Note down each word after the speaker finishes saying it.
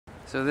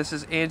So this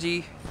is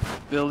Angie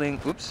building,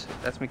 oops,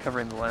 that's me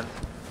covering the lens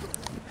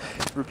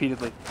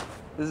repeatedly.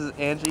 This is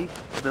Angie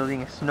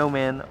building a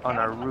snowman on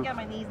our roof. Get on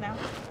my knees now.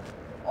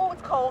 Oh,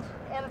 it's cold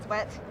and it's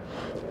wet.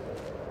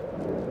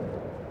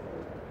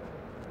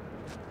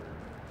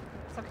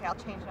 It's okay, I'll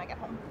change when I get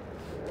home.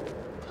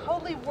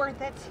 Totally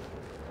worth it.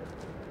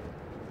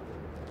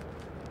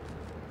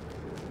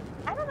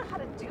 I don't know how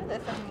to do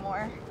this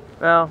anymore.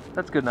 Well,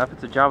 that's good enough.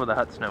 It's a Jabba the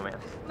Hutt snowman.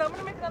 No, I'm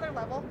gonna make another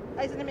level.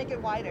 I just need to make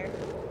it wider.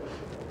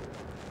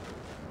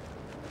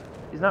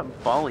 He's not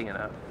volley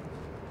enough.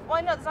 Well,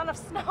 I know, there's not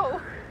enough snow.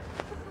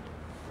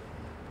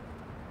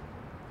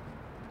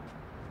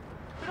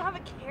 We don't have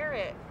a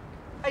carrot.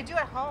 I do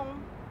at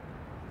home.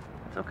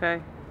 It's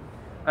okay.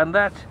 And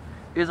that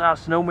is our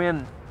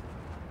snowman.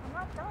 I'm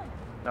not done.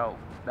 No,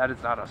 that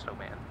is not our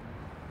snowman.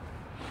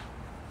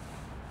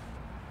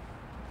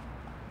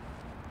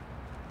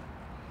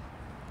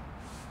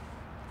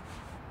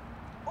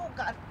 Oh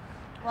God,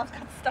 Love's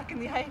got stuck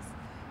in the ice.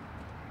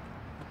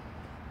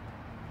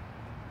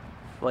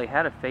 Well, he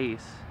had a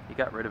face. You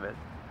got rid of it.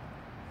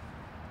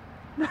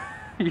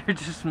 You're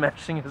just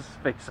smashing his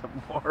face up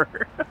more.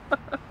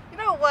 You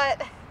know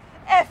what?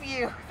 F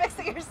you. Fix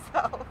it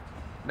yourself.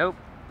 Nope.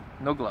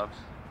 No gloves.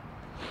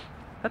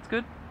 That's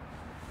good.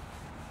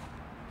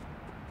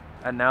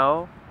 And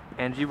now,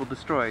 Angie will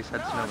destroy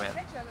said snowman. I'll take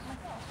a picture of it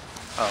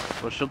myself. Oh,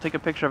 well, she'll take a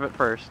picture of it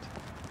first.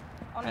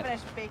 I want to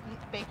finish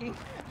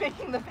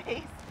baking the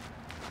base.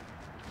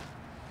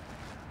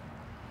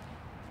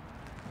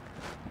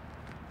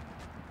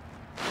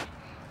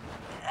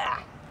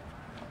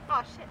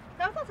 Oh shit,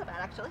 that was not so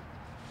bad actually.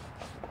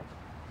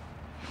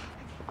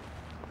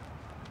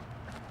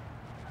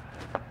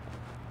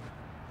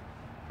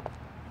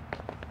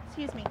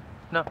 Excuse me.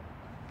 No.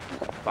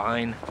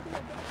 Fine.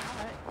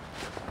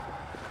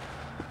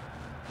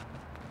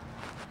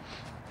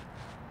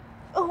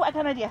 Oh, I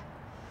got an idea.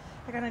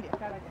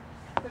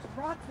 There's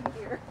rocks in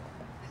here.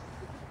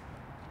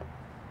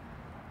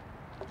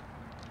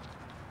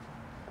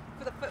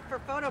 For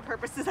photo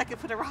purposes, I could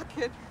put a rock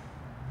in.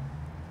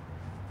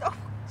 Oh,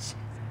 shit.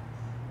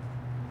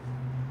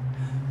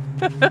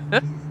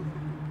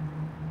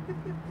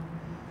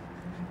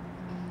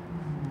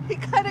 He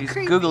kind of He's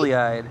creepy.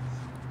 googly-eyed.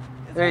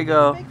 There you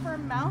go. Big for a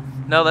mouth.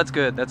 No, that's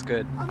good. That's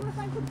good. I'm gonna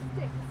find some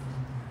sticks.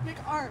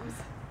 Make arms.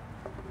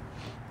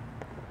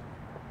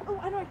 Oh,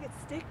 I know I can get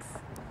sticks.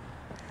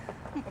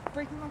 I'm gonna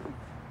break them off.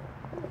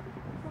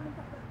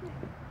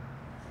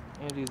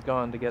 Angie's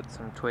gone to get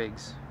some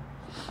twigs.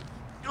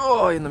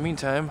 Oh, in the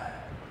meantime,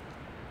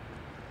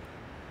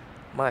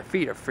 my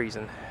feet are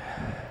freezing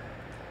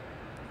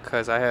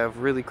because I have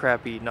really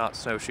crappy not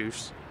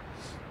snowshoes.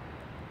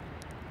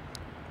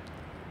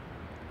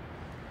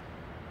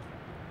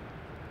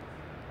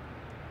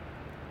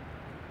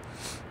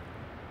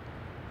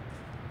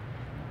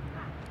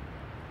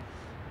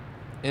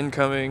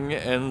 Incoming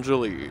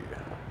Anjali.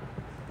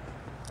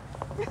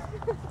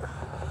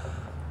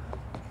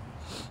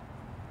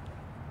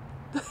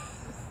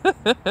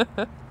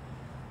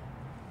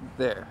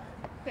 There.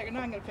 There,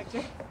 now I'm gonna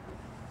picture.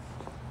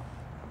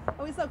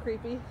 Oh, he's so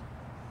creepy.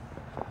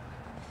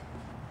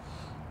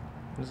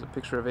 There's a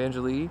picture of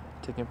Anjali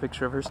taking a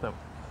picture of her snow.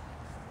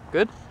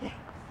 Good? Yeah.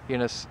 You're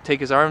gonna take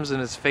his arms and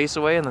his face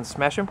away and then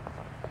smash him?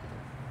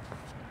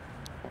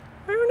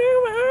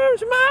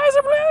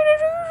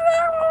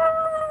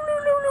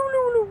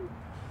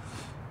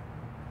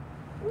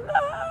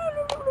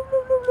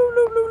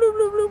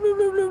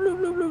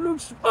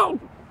 Oh!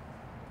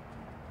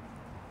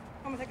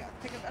 I'm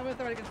gonna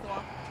throw it against the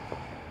wall.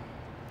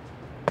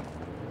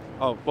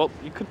 Oh, well,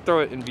 you could throw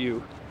it in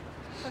view.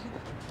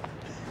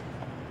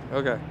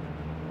 Okay.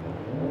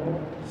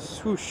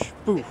 Swoosh,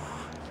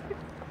 poof.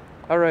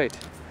 All right,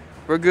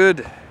 we're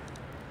good.